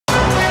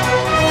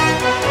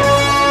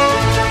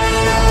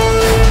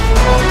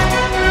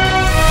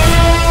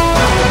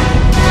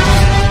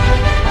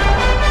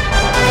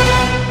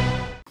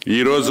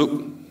ఈరోజు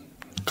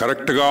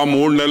కరెక్ట్గా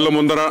 3 నెలల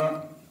ముందర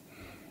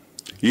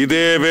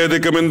ఇదే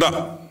వేదిక మీద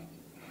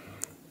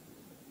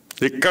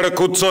ఇక్కడ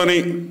కూర్చొని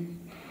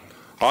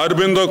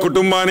అరబిందో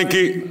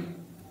కుటుంబానికి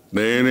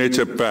నేనే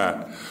చెప్పా,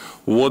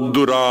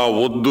 వద్దురా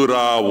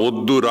వద్దురా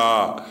వద్దురా,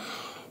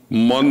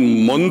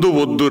 మందు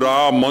వద్దురా,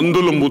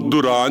 మందులు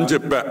ముద్దురా అని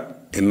చెప్పా.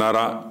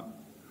 విన్నారా?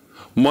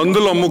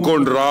 మందులు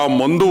అమ్ముకోండిరా,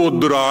 మందు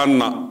వద్దురా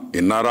అన్న.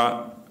 విన్నారా?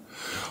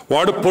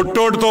 వాడు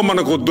పొట్టోడితో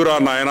మనకు వద్దురా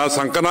నాయన,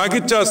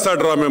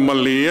 సంకనాకిచ్చేస్తాడు రా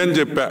మిమ్మల్ని అని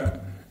చెప్పా.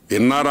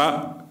 విన్నారా?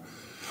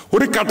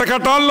 ఉరి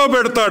కటకటాల్లో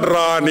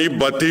పెడతాడురా అని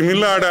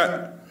బతిమిలాడా.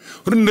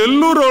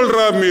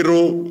 నెల్లూరోళ్ళరా మీరు,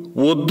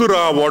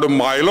 వద్దురా, వాడు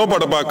మాయలో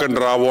పడబాకండి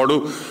రా, వాడు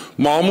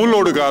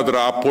మామూలోడు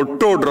కాదురా,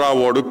 పొట్టోడు రా,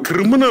 వాడు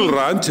క్రిమినల్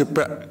రా అని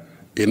చెప్పా.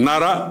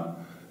 విన్నారా?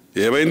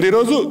 ఏమైంది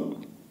ఈరోజు?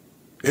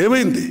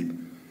 ఏమైంది?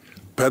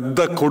 పెద్ద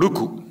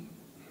కొడుకు,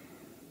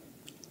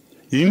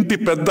 ఇంటి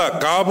పెద్ద,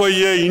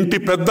 కాబోయే ఇంటి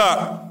పెద్ద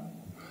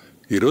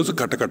ఈరోజు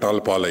కటకటాల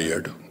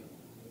పాలయ్యాడు.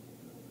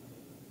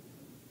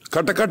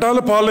 కటకటాల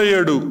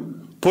పాలయ్యాడు.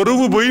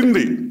 పొరుగు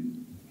పోయింది.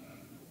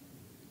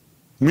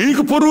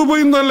 మీకు పొరుగు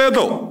పోయిందో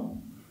లేదో,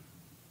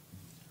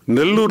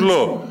 నెల్లూరులో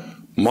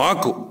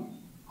మాకు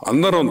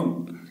అందరం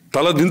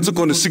తల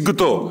దించుకొని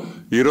సిగ్గుతో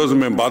ఈరోజు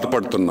మేము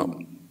బాధపడుతున్నాం.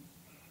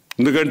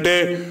 ఎందుకంటే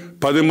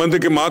 10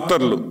 మందికి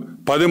మాత్రలు,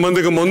 10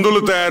 మందికి మందులు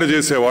తయారు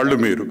చేసేవాళ్ళు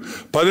మీరు,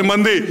 10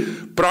 మంది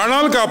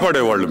ప్రాణాలు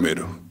కాపాడేవాళ్ళు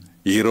మీరు.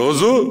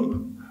 ఈరోజు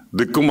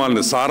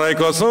దిక్కుమాలని సారాయి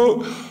కోసం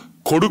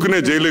కొడుకునే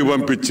జైలుకి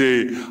పంపించి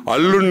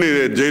అల్లుడిని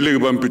జైలుకి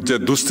పంపించే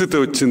దుస్థితి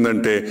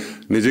వచ్చిందంటే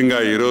నిజంగా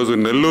ఈరోజు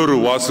నెల్లూరు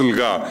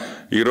వాసులుగా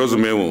ఈరోజు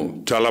మేము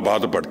చాలా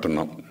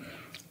బాధపడుతున్నాం.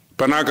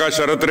 పెనాకా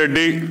శరత్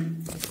రెడ్డి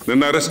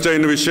నిన్న అరెస్ట్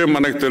అయిన విషయం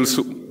మనకు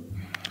తెలుసు.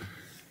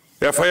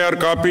 FIR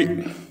copy.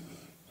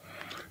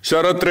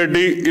 Sarath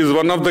Reddy is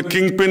one of the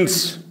king pins,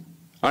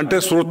 అంటే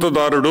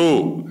సూత్రధారుడు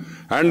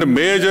and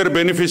major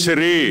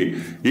beneficiary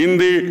in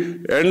the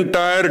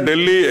entire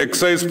Delhi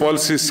excise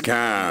policy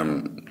scam.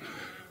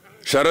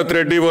 Sharath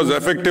Reddy was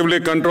effectively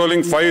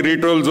controlling 5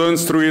 retail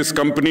zones through his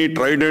company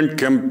Trident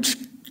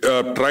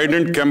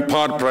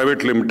Kempar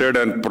Private Limited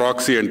and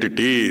proxy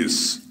entities.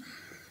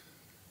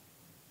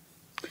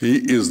 He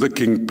is the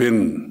kingpin.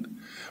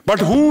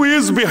 But who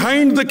is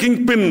behind the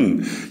kingpin?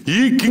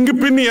 Ee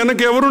kingpin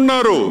yanake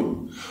evarunnaru?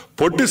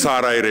 Potti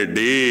Sarai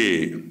Reddy,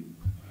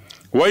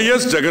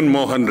 YS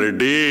Jaganmohan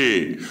Reddy,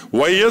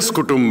 YS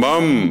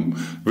కుటుంబం,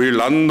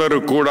 వీళ్ళందరూ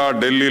కూడా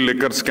Delhi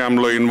liquor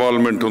స్కామ్లో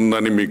involvement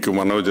ఉందని మీకు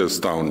మనవి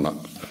చేస్తా ఉన్నా.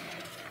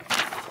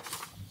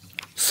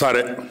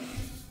 సరే,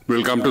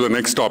 will come to the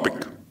next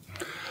topic.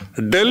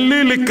 Delhi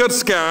liquor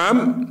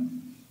scam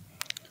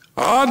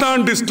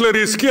Aadan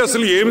డిస్టిలరీస్కి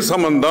అసలు ఏమి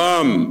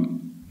సంబంధం?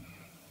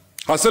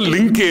 అసలు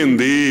లింక్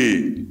ఏంది?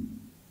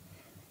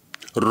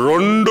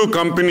 2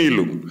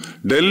 కంపెనీలు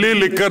ఢిల్లీ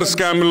లిక్కర్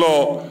స్కామ్లో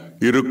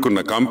ఇరుక్కున్న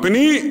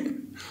కంపెనీ,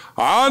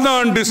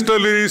 ఆదాన్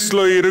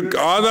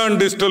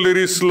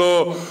డిస్టిలరీస్లో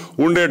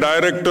ఉండే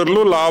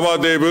డైరెక్టర్లు,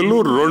 లావాదేవీలు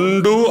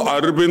 2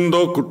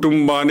 అరబిందో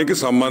కుటుంబానికి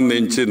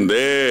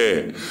సంబంధించిందే.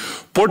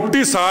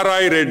 పొట్టి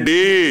సారాయి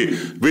రెడ్డి,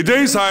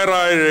 విజయసాయి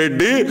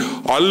రెడ్డి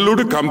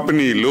అల్లుడు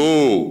కంపెనీలు.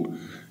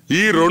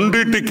 ఈ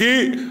రెండిటికి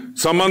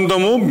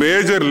సంబంధము,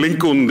 మేజర్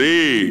లింక్ ఉంది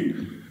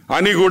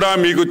అని కూడా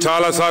మీకు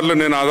చాలాసార్లు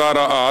నేను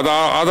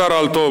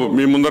ఆధారాలతో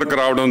మీ ముందరకు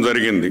రావడం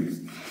జరిగింది.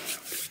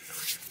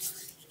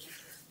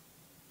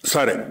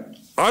 సరే,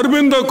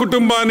 అరబిందో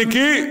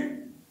కుటుంబానికి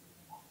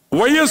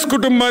వైఎస్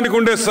కుటుంబానికి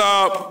ఉండే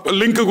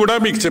లింక్ కూడా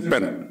మీకు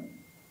చెప్పాను.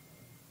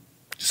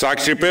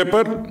 సాక్షి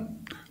paper,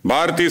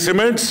 Bharati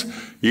cements,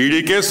 ED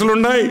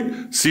కేసులున్నాయి,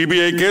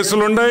 CBI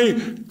కేసులున్నాయి,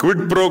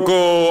 quid pro quo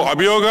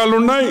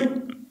అభియోగాలున్నాయి,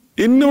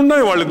 ఇన్ని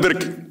ఉన్నాయి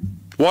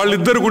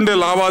వాళ్ళిద్దరికి ఉండే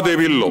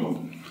లావాదేవీల్లో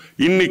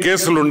ఇన్ని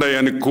కేసులున్నాయి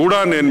అని కూడా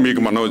నేను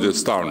మీకు మనవి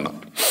చేస్తా ఉన్నా.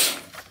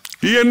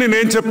 ఇవన్నీ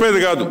నేను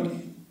చెప్పేది కాదు,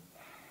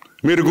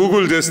 మీరు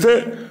గూగుల్ చేస్తే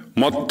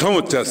మొత్తం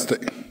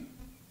వచ్చేస్తాయి.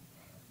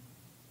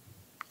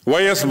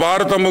 వైఎస్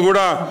భారతమ్మ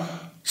కూడా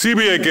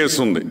సిబిఐ కేసు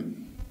ఉంది.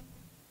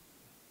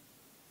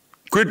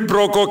 క్విడ్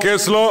ప్రోకో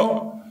కేసులో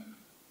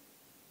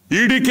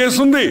ఈడీ కేసు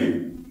ఉంది.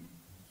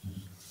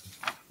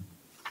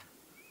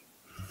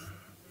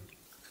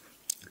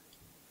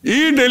 ఈ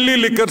ఢిల్లీ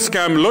లిక్కర్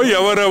స్కామ్లో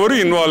ఎవరెవరు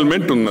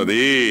ఇన్వాల్వ్మెంట్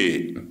ఉన్నది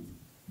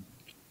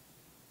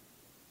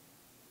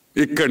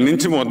ఇక్కడి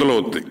నుంచి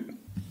మొదలవుతాయి.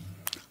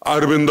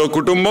 అరబిందో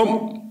కుటుంబం,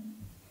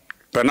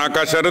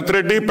 పెనాకా శరత్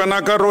రెడ్డి,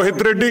 పెనాకా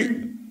రోహిత్ రెడ్డి,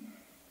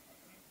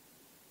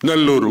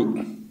 నెల్లూరు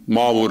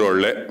మా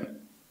ఊరోళ్లే.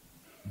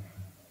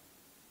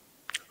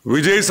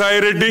 విజయసాయి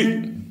రెడ్డి,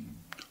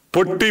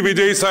 పొట్టి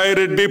విజయసాయి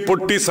రెడ్డి,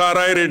 పొట్టి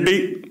సారాయి రెడ్డి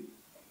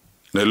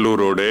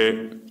నెల్లూరోడే,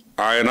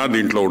 ఆయన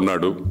దీంట్లో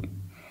ఉన్నాడు.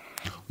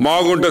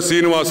 మాగుంట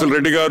శ్రీనివాసులు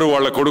రెడ్డి గారు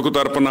వాళ్ళ కొడుకు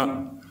తరపున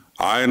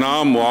ఆయన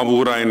మా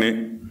ఊరు ఆయనే,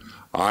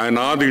 ఆయన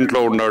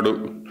దీంట్లో ఉన్నాడు.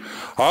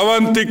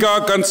 అవంతిక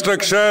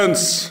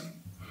కన్స్ట్రక్షన్స్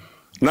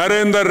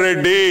నరేందర్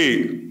రెడ్డి,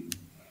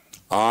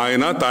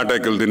 ఆయన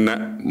తాటాకులు తిన్న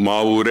మా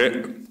ఊరే,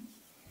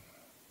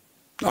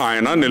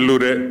 ఆయన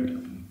నెల్లూరే.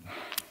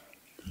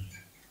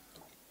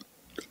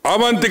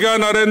 అవంతిక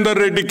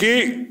నరేందర్ రెడ్డికి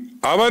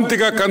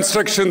అవంతిక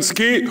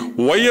కన్స్ట్రక్షన్స్కి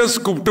వైఎస్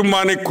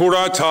కుటుంబానికి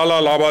కూడా చాలా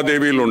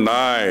లావాదేవీలు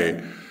ఉన్నాయి.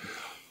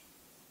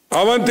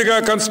 అవంతిక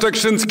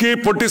కన్స్ట్రక్షన్స్కి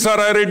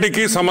పొట్టిసారాయి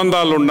రెడ్డికి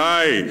సంబంధాలు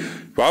ఉన్నాయి.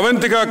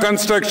 Avantika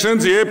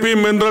constructions AP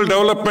mineral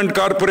development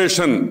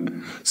corporation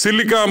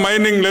silica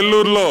mining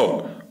నెల్లూరులో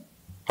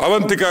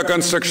అవంతిక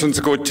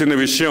కన్స్ట్రక్షన్స్కి వచ్చిన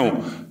విషయం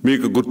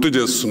మీకు గుర్తు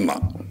చేస్తున్నా.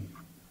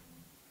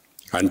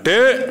 అంటే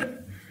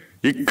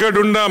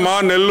ఇక్కడున్న మా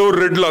నెల్లూరు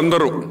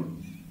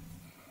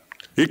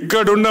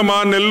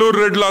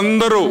రెడ్లు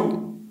అందరూ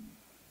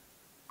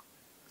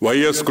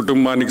వైఎస్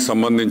కుటుంబానికి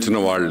సంబంధించిన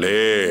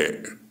వాళ్ళే.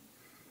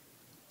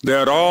 They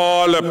are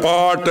all a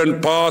part and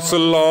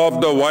parcel of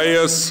the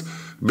YS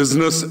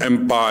business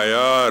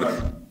empire.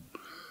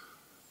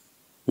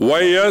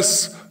 YS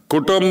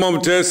కుటుంబం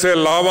చేసే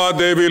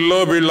లావాదేవీల్లో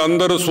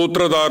వీళ్ళందరూ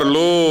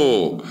సూత్రధారులు,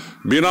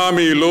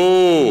 బినామీలు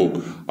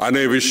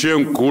అనే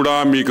విషయం కూడా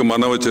మీకు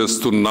మనవి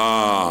చేస్తున్నా.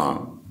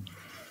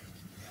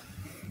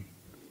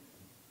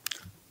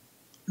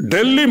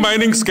 ఢిల్లీ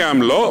మైనింగ్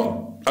స్కామ్లో,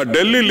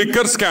 ఢిల్లీ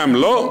లిక్కర్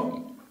స్కామ్లో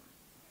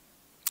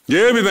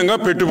ఏ విధంగా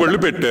పెట్టుబడులు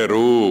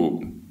పెట్టారు,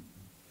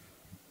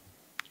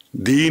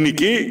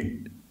 దీనికి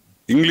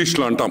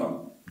ఇంగ్లీష్లో అంటాం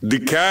the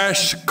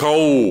cash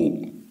cow,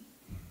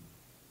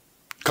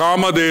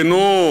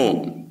 Kamadhenu.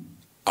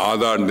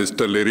 Aadan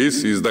distilleries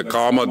is the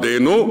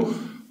Kamadhenu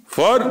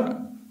for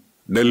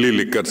Delhi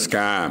liquor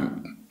scam.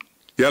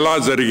 ఎలా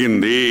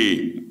జరిగింది?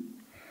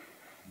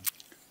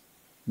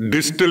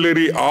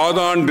 డిస్టిలరీ,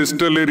 ఆదాన్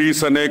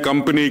డిస్టిలరీస్ అనే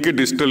కంపెనీకి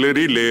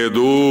డిస్టిలరీ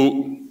లేదు.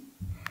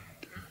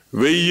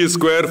 1000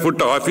 స్క్వేర్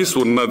ఫీట్ ఆఫీస్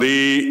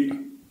ఉన్నది.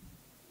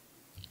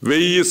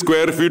 1000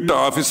 స్క్వేర్ ఫీట్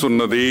ఆఫీస్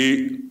ఉన్నది.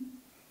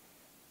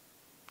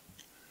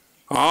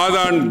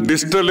 ఆదాన్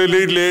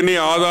డిస్టిలరీ లేని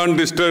ఆదాన్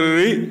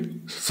డిస్టిలరీ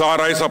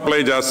సారాయి సప్లై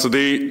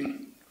చేస్తుంది.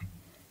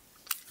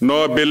 నో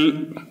బిల్,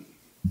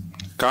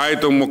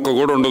 కాగితం ముక్క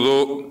కూడా ఉండదు.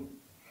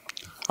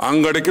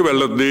 అంగడికి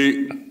వెళ్ళొద్ది.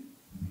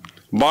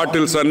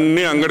 బాటిల్స్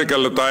అన్నీ అంగడికి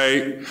వెళ్తాయి.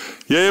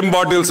 ఏం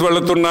బాటిల్స్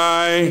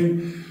వెళుతున్నాయి?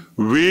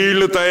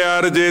 వీళ్ళు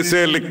తయారు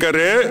చేసే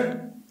లిక్కరే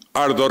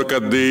ఆడ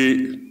దొరకద్ది.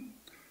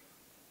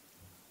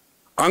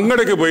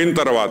 అంగడికి పోయిన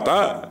తర్వాత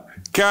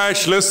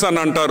క్యాష్లెస్ అని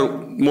అంటారు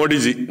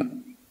మోడీజీ.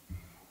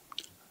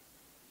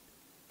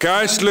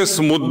 క్యాష్లెస్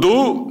ముద్దు,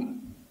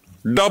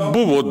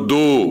 డబ్బు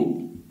వద్దు.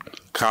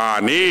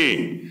 కానీ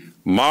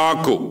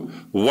మాకు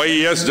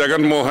వైఎస్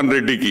జగన్మోహన్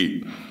రెడ్డికి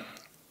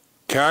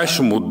క్యాష్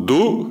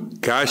ముద్దు,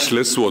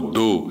 క్యాష్లెస్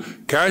వద్దు.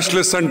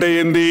 క్యాష్లెస్ అంటే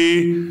ఏంది?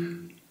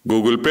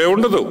 గూగుల్ పే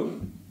ఉండదు,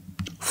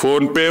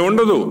 ఫోన్పే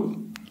ఉండదు,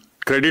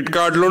 క్రెడిట్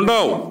కార్డులు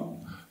ఉండవు,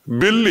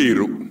 బిల్లు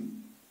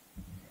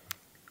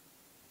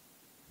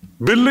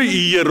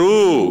ఇయ్యరు.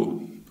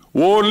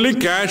 Only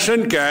cash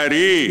and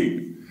carry.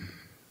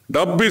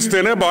 డబ్బు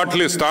ఇస్తేనే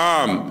బాటిల్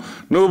ఇస్తాం.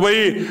 నువ్వు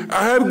పోయి I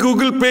have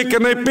Google pay,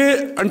 can I pay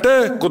అంటే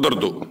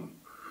కుదరదు.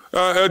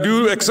 Do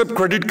you accept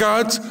credit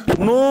cards?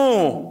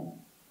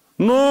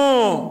 No,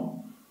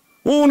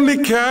 only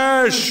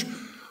cash.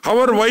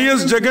 Hour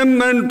YS Jagan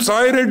and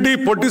Sai Reddy,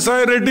 Potti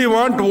Sai Reddy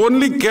want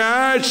only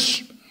cash.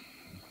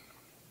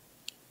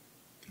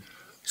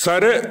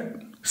 సరే,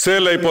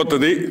 సేల్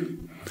అయిపోతుంది.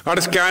 అక్కడ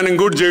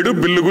స్కానింగ్ కూడా చేయడు,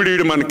 బిల్లు కూడా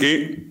ఇయ్యడు మనకి.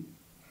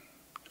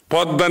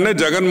 పొద్దున్నే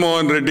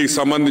జగన్మోహన్ రెడ్డికి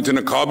సంబంధించిన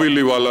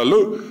కాబీలి వాళ్ళు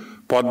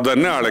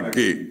పొద్దున్నే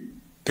వాళ్ళకి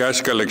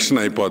క్యాష్ కలెక్షన్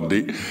అయిపోద్ది.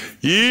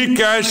 ఈ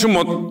క్యాష్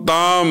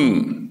మొత్తం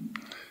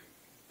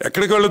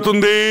ఎక్కడికి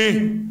వెళుతుంది?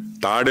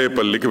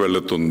 తాడేపల్లికి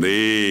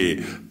వెళుతుంది.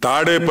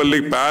 తాడేపల్లి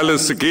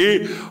ప్యాలెస్కి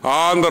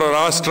ఆంధ్ర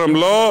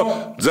రాష్ట్రంలో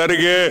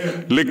జరిగే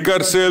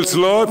లిక్కర్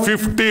సేల్స్లో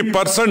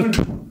 50%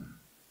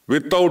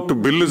 వితౌట్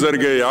బిల్లు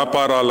జరిగే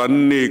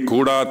వ్యాపారాలన్నీ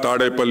కూడా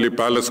తాడేపల్లి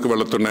ప్యాలెస్కు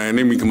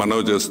వెళుతున్నాయని మీకు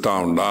మనవి చేస్తా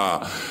ఉండా.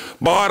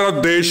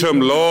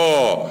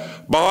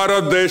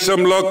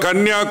 భారతదేశంలో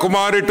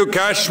కన్యాకుమారి టు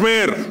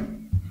కాశ్మీర్,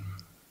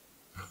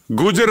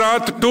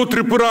 గుజరాత్ టు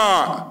త్రిపుర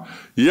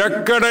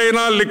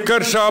ఎక్కడైనా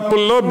లిక్కర్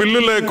షాపుల్లో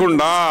బిల్లు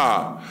లేకుండా,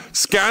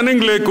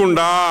 స్కానింగ్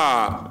లేకుండా,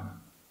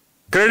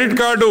 క్రెడిట్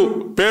కార్డు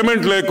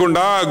పేమెంట్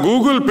లేకుండా,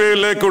 గూగుల్ పే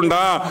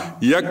లేకుండా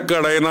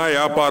ఎక్కడైనా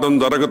వ్యాపారం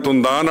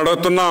జరుగుతుందా అని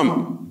అడుగుతున్నాం.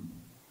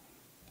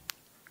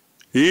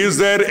 Is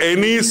there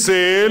any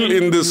sale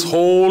in this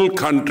whole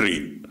country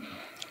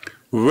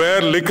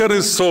where liquor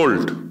is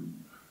sold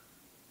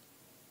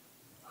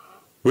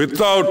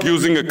without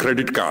using a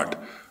credit card,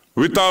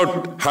 without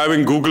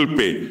having Google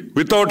Pay,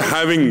 without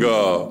having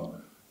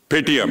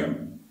Paytm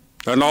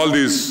and all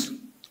these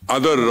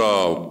other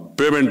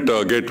payment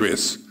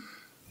gateways?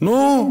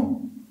 No.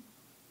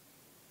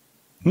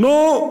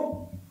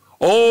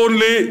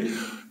 Only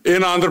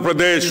in Andhra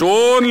Pradesh,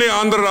 only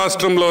Andhra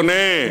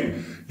Rashtrumlone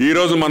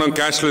ఈరోజు మనం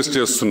cashless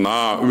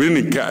చేస్తున్నాం,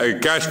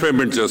 cash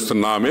payment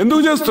చేస్తున్నాం.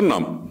 ఎందుకు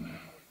చేస్తున్నాం?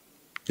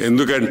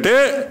 ఎందుకంటే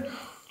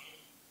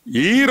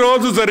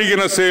ఈరోజు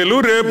జరిగిన సేలు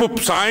రేపు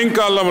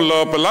సాయంకాలం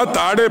లోపల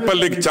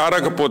తాడేపల్లికి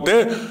చేరకపోతే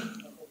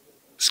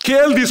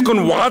స్కేల్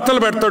తీసుకొని వాతలు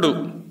పెడతాడు.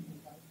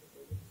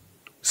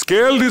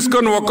 స్కేల్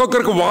తీసుకొని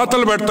ఒక్కొక్కరికి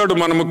వాతలు పెడతాడు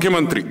మన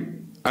ముఖ్యమంత్రి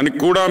అని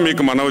కూడా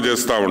మీకు మనవి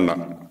చేస్తా ఉన్నా.